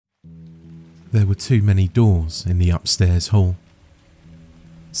There were too many doors in the upstairs hall.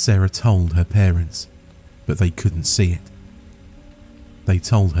 Sarah told her parents, but they couldn't see it. They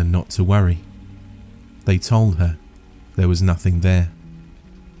told her not to worry. They told her there was nothing there.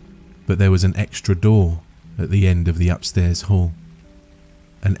 But there was an extra door at the end of the upstairs hall.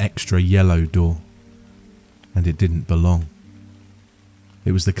 An extra yellow door. And it didn't belong.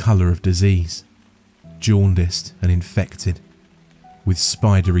 It was the colour of disease, jaundiced and infected, with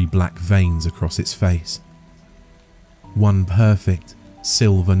spidery black veins across its face. One perfect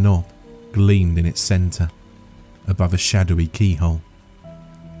silver knob gleamed in its centre, above a shadowy keyhole,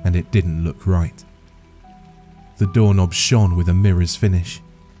 and it didn't look right. The doorknob shone with a mirror's finish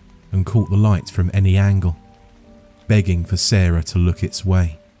and caught the light from any angle, begging for Sarah to look its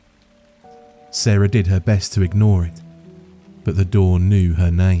way. Sarah did her best to ignore it, but the door knew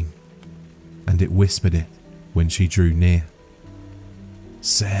her name, and it whispered it when she drew near.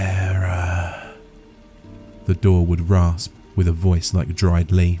 "Sarah," the door would rasp with a voice like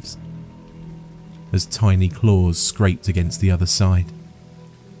dried leaves, as tiny claws scraped against the other side.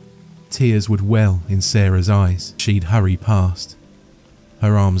 Tears would well in Sarah's eyes. She'd hurry past,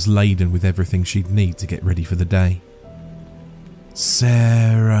 her arms laden with everything she'd need to get ready for the day.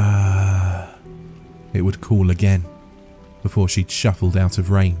 "Sarah," it would call again, before she'd shuffled out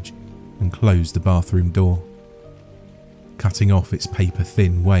of range and closed the bathroom door, cutting off its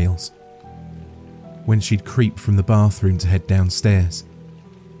paper-thin wails. When she'd creep from the bathroom to head downstairs,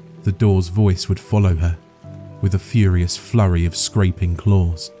 the door's voice would follow her with a furious flurry of scraping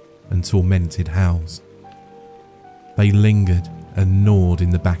claws and tormented howls. They lingered and gnawed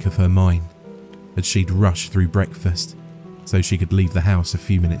in the back of her mind as she'd rush through breakfast so she could leave the house a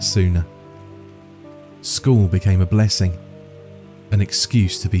few minutes sooner. School became a blessing, an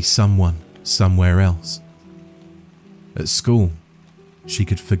excuse to be someone somewhere else. At school, she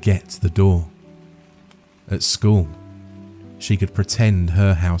could forget the door. At school, she could pretend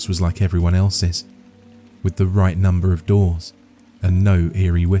her house was like everyone else's, with the right number of doors and no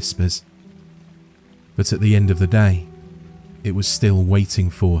eerie whispers. But at the end of the day, it was still waiting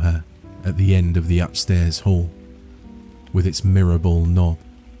for her at the end of the upstairs hall, with its mirror ball knob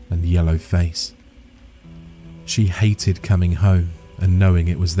and yellow face. She hated coming home and knowing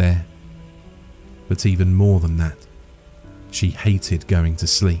it was there. But even more than that, she hated going to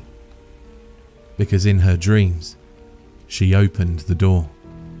sleep. Because in her dreams, she opened the door.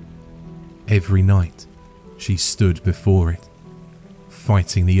 Every night, she stood before it,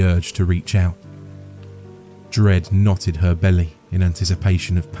 fighting the urge to reach out. Dread knotted her belly in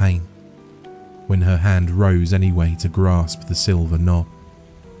anticipation of pain, when her hand rose anyway to grasp the silver knob.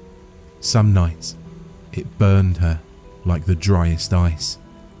 Some nights, it burned her like the driest ice.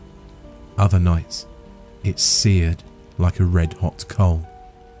 Other nights, it seared like a red-hot coal.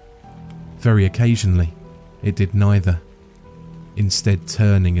 Very occasionally, it did neither, instead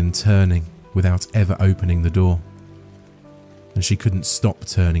turning and turning without ever opening the door. And she couldn't stop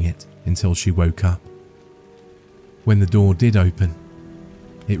turning it until she woke up. When the door did open,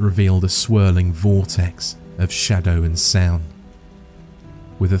 it revealed a swirling vortex of shadow and sound,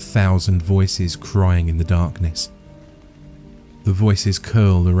 with 1,000 voices crying in the darkness. The voices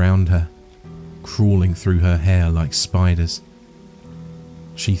curled around her, crawling through her hair like spiders.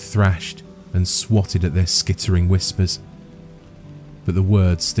 She thrashed and swatted at their skittering whispers, but the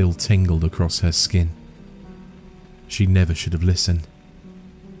words still tingled across her skin. She never should have listened.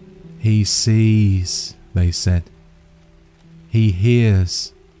 "He sees," they said. "He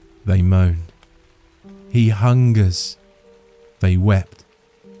hears," they moaned. "He hungers," they wept,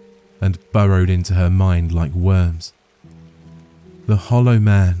 and burrowed into her mind like worms. "The Hollow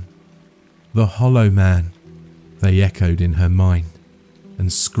Man, the Hollow Man," they echoed in her mind,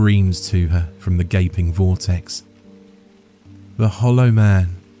 and screamed to her from the gaping vortex. "The Hollow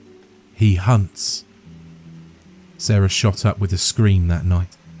Man, he hunts." Sarah shot up with a scream that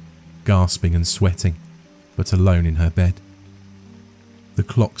night, gasping and sweating, but alone in her bed. The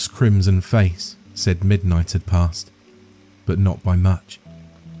clock's crimson face said midnight had passed, but not by much.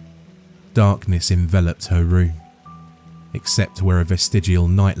 Darkness enveloped her room, except where a vestigial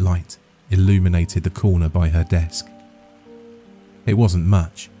nightlight illuminated the corner by her desk. It wasn't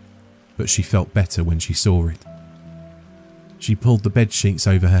much, but she felt better when she saw it. She pulled the bedsheets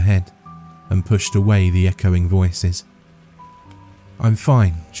over her head and pushed away the echoing voices. "I'm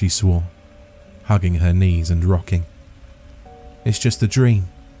fine," she swore, hugging her knees and rocking. "It's just a dream.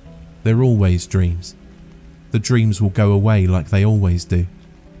 They're always dreams. The dreams will go away like they always do."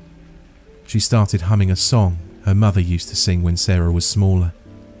 She started humming a song her mother used to sing when Sarah was smaller,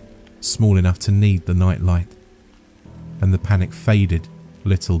 small enough to need the nightlight, and the panic faded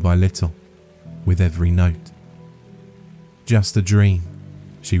little by little with every note. "Just a dream,"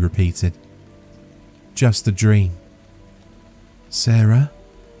 she repeated. "Just a dream." "Sarah?"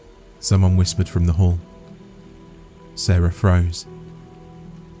 someone whispered from the hall. Sarah froze.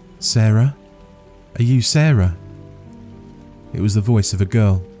 "Sarah? Are you Sarah?" It was the voice of a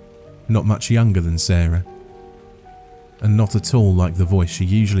girl, not much younger than Sarah, and not at all like the voice she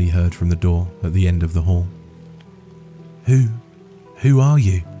usually heard from the door at the end of the hall. Who are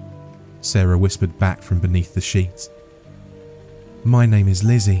you?" Sarah whispered back from beneath the sheets. "My name is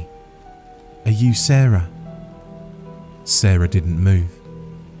Lizzie. Are you Sarah?" Sarah didn't move.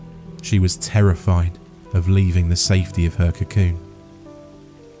 She was terrified of leaving the safety of her cocoon.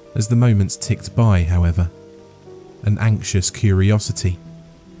 As the moments ticked by, however, an anxious curiosity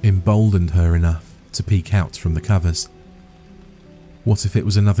emboldened her enough to peek out from the covers. What if it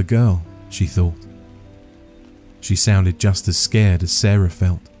was another girl, she thought. She sounded just as scared as Sarah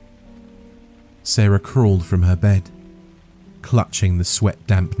felt. Sarah crawled from her bed, clutching the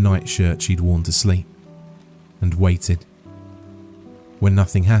sweat-damp nightshirt she'd worn to sleep, and waited. When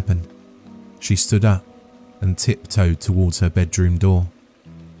nothing happened, she stood up and tiptoed towards her bedroom door,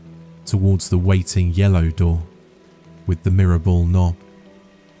 towards the waiting yellow door with the mirror ball knob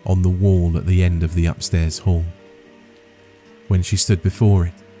on the wall at the end of the upstairs hall. When she stood before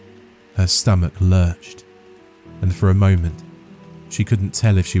it, her stomach lurched, and for a moment she couldn't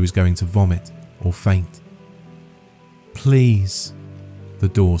tell if she was going to vomit or faint. "Please," the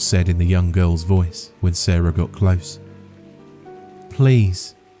door said in the young girl's voice when Sarah got close.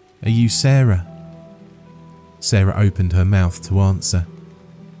 "Please, are you Sarah?" Sarah opened her mouth to answer,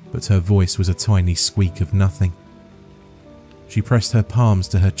 but her voice was a tiny squeak of nothing. She pressed her palms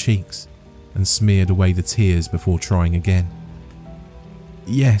to her cheeks and smeared away the tears before trying again.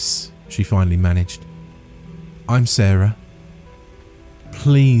 "Yes," she finally managed. "I'm Sarah.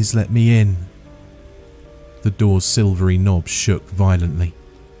 Please let me in." The door's silvery knob shook violently,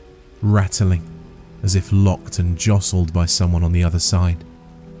 rattling as if locked and jostled by someone on the other side.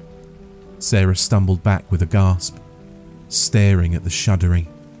 Sarah stumbled back with a gasp, staring at the shuddering,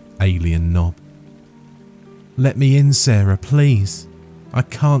 alien knob. "Let me in, Sarah, please. I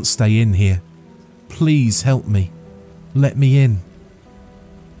can't stay in here. Please help me. Let me in."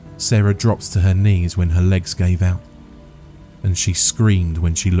 Sarah dropped to her knees when her legs gave out, and she screamed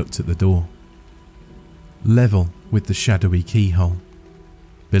when she looked at the door. Level with the shadowy keyhole,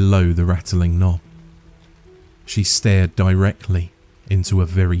 below the rattling knob, she stared directly into a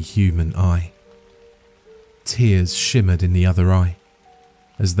very human eye. Tears shimmered in the other eye,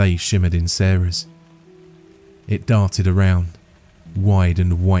 as they shimmered in Sarah's. It darted around, wide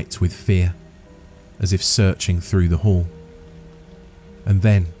and white with fear, as if searching through the hall. And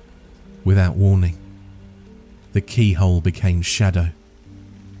then, without warning, the keyhole became shadow,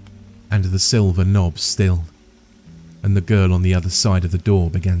 and the silver knob stilled, and the girl on the other side of the door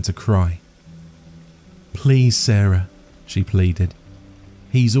began to cry. "Please, Sarah," she pleaded.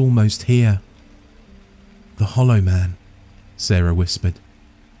 "He's almost here." "The Hollow Man," Sarah whispered,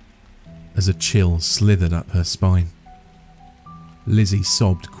 as a chill slithered up her spine. Lizzie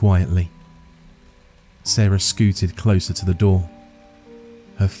sobbed quietly. Sarah scooted closer to the door,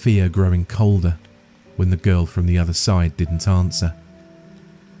 her fear growing colder when the girl from the other side didn't answer.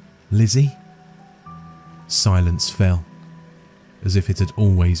 "Lizzie?" Silence fell, as if it had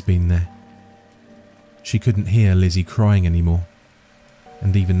always been there. She couldn't hear Lizzie crying anymore,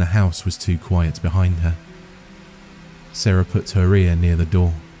 and even the house was too quiet behind her. Sarah put her ear near the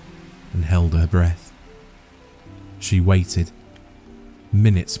door and held her breath. She waited.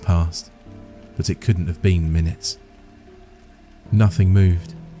 Minutes passed, but it couldn't have been minutes. Nothing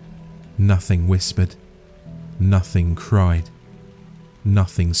moved. Nothing whispered. Nothing cried.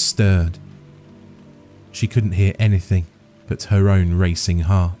 Nothing stirred. She couldn't hear anything but her own racing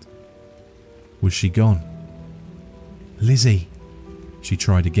heart. Was she gone? "Lizzie," she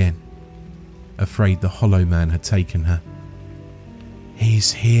tried again, afraid the Hollow Man had taken her.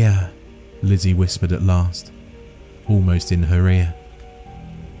 "He's here," Lizzie whispered at last, almost in her ear,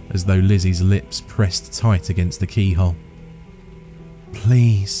 as though Lizzie's lips pressed tight against the keyhole.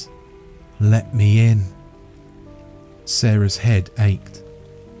 "Please, let me in." Sarah's head ached.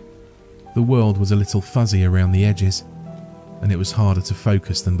 The world was a little fuzzy around the edges, and it was harder to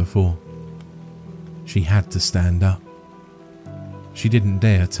focus than before. She had to stand up. She didn't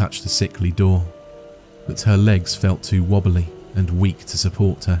dare touch the sickly door, but her legs felt too wobbly and weak to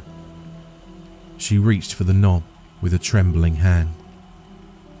support her. She reached for the knob with a trembling hand.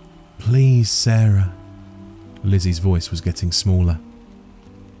 "Please, Sarah." Lizzie's voice was getting smaller.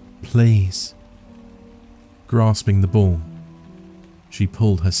 "Please." Grasping the ball, She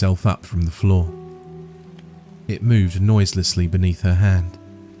pulled herself up from the floor. It moved noiselessly beneath her hand,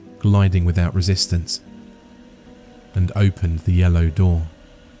 gliding without resistance, and opened the yellow door.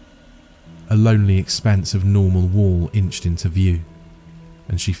 A lonely expanse of normal wall inched into view,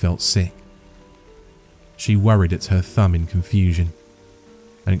 and she felt sick. She worried at her thumb in confusion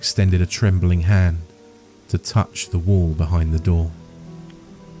and extended a trembling hand to touch the wall behind the door.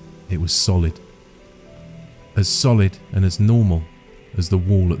 It was solid. As solid and as normal as the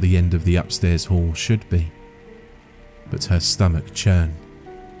wall at the end of the upstairs hall should be. But her stomach churned.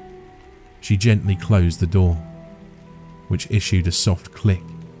 She gently closed the door, which issued a soft click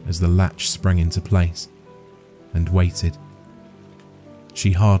as the latch sprang into place, and waited.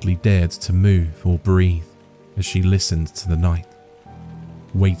 She hardly dared to move or breathe as she listened to the night,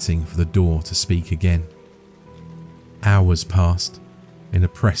 waiting for the door to speak again. Hours passed in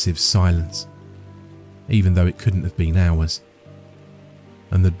oppressive silence, even though it couldn't have been hours,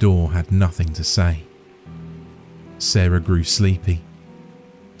 and the door had nothing to say. Sarah grew sleepy,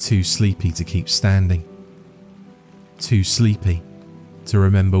 too sleepy to keep standing, too sleepy to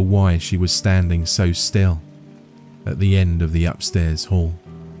remember why she was standing so still at the end of the upstairs hall.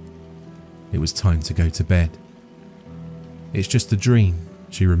 It was time to go to bed. It's just a dream,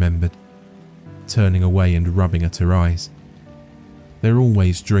 she remembered, turning away and rubbing at her eyes. They're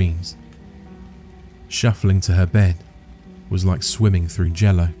always dreams. Shuffling to her bed was like swimming through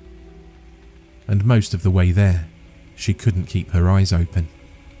jello, and most of the way there, she couldn't keep her eyes open.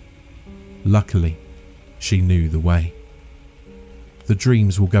 Luckily, she knew the way. The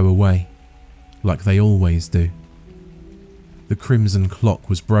dreams will go away, like they always do. The crimson clock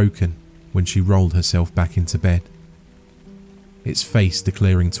was broken when she rolled herself back into bed, its face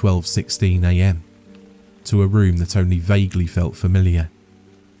declaring 12:16 a.m. to a room that only vaguely felt familiar.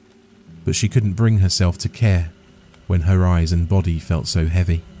 But she couldn't bring herself to care when her eyes and body felt so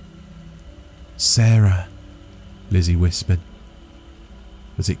heavy. "Sarah," Lizzie whispered,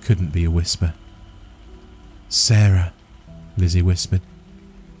 but it couldn't be a whisper. "Sarah," Lizzie whispered.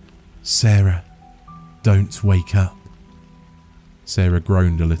 "Sarah, don't wake up." Sarah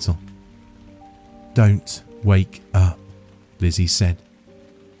groaned a little. "Don't wake up," Lizzie said,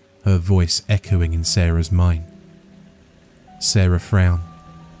 her voice echoing in Sarah's mind. Sarah frowned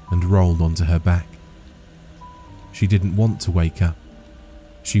and rolled onto her back. She didn't want to wake up.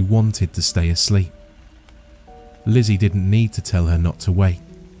 She wanted to stay asleep. Lizzie didn't need to tell her not to wake,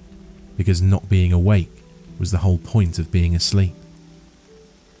 because not being awake was the whole point of being asleep.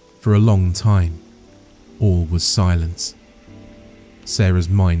 For a long time, all was silence. Sarah's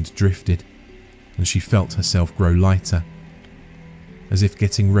mind drifted, and she felt herself grow lighter, as if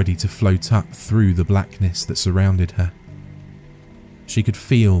getting ready to float up through the blackness that surrounded her. She could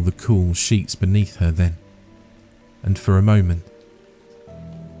feel the cool sheets beneath her then, and for a moment,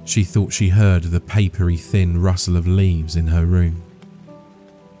 she thought she heard the papery thin rustle of leaves in her room.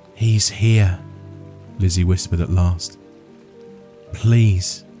 "He's here," Lizzie whispered at last.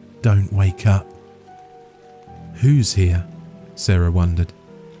 "Please, don't wake up." "Who's here?" Sarah wondered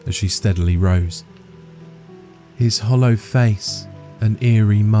as she steadily rose. "His hollow face, an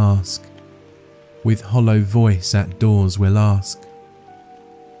eerie mask, with hollow voice at doors will ask,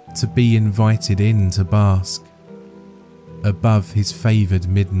 to be invited in to bask, above his favoured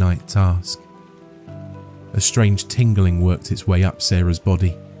midnight task." A strange tingling worked its way up Sarah's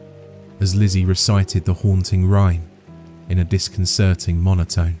body as Lizzie recited the haunting rhyme in a disconcerting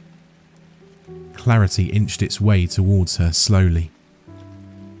monotone. Clarity inched its way towards her slowly,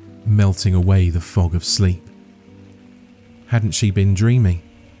 melting away the fog of sleep. Hadn't she been dreaming?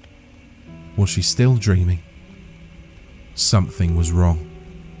 Was she still dreaming? Something was wrong.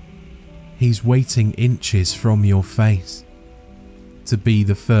 "He's waiting inches from your face, to be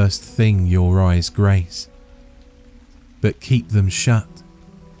the first thing your eyes grace. But keep them shut,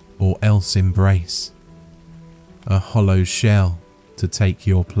 or else embrace a hollow shell to take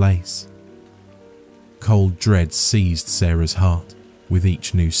your place." Cold dread seized Sarah's heart with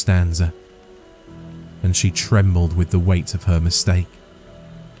each new stanza, and she trembled with the weight of her mistake.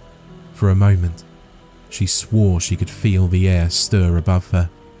 For a moment, she swore she could feel the air stir above her,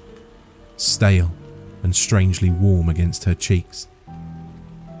 stale and strangely warm against her cheeks.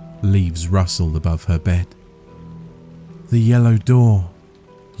 Leaves rustled above her bed. "The yellow door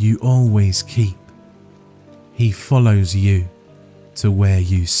you always keep, he follows you to where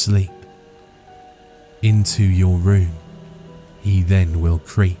you sleep. Into your room he then will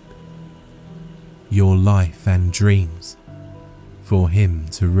creep, your life and dreams for him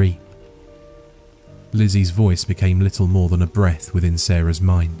to reap." Lizzie's voice became little more than a breath within Sarah's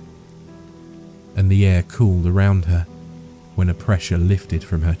mind, and the air cooled around her when a pressure lifted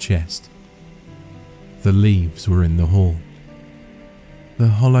from her chest. The leaves were in the hall. The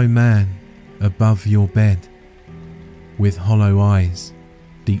hollow man above your bed, with hollow eyes,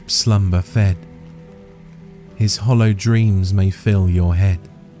 deep slumber fed. His hollow dreams may fill your head,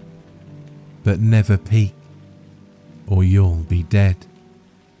 but never peek, or you'll be dead.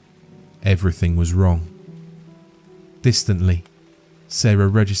 Everything was wrong. Distantly, Sarah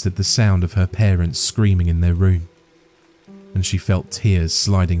registered the sound of her parents screaming in their room, and she felt tears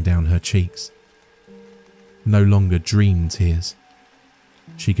sliding down her cheeks. No longer dream tears.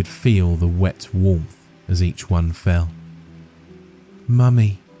 She could feel the wet warmth as each one fell.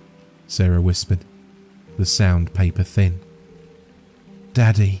 "Mummy," Sarah whispered, the sound paper thin.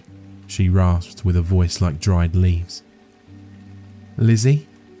 "Daddy," she rasped with a voice like dried leaves. "Lizzie?"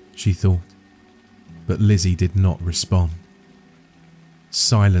 she thought, but Lizzie did not respond.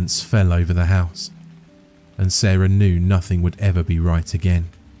 Silence fell over the house, and Sarah knew nothing would ever be right again.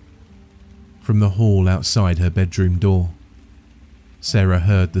 From the hall outside her bedroom door, Sarah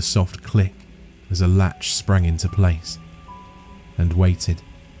heard the soft click as a latch sprang into place, and waited.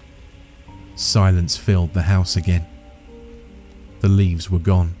 Silence filled the house again. The leaves were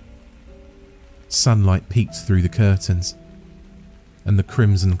gone. Sunlight peeked through the curtains, and the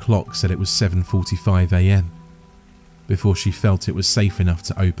crimson clock said it was 7:45 a.m. before she felt it was safe enough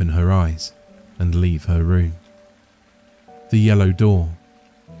to open her eyes and leave her room. The yellow door,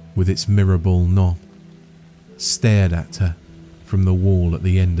 with its mirror ball knob, stared at her from the wall at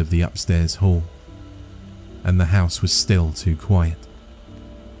the end of the upstairs hall, and the house was still too quiet.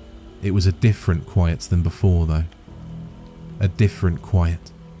 It was a different quiet than before, though. A different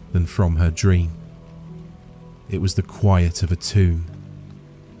quiet than from her dream. It was the quiet of a tomb.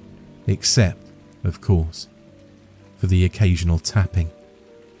 Except, of course, for the occasional tapping,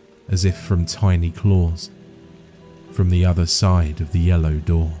 as if from tiny claws, from the other side of the yellow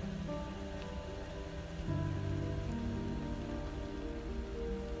door.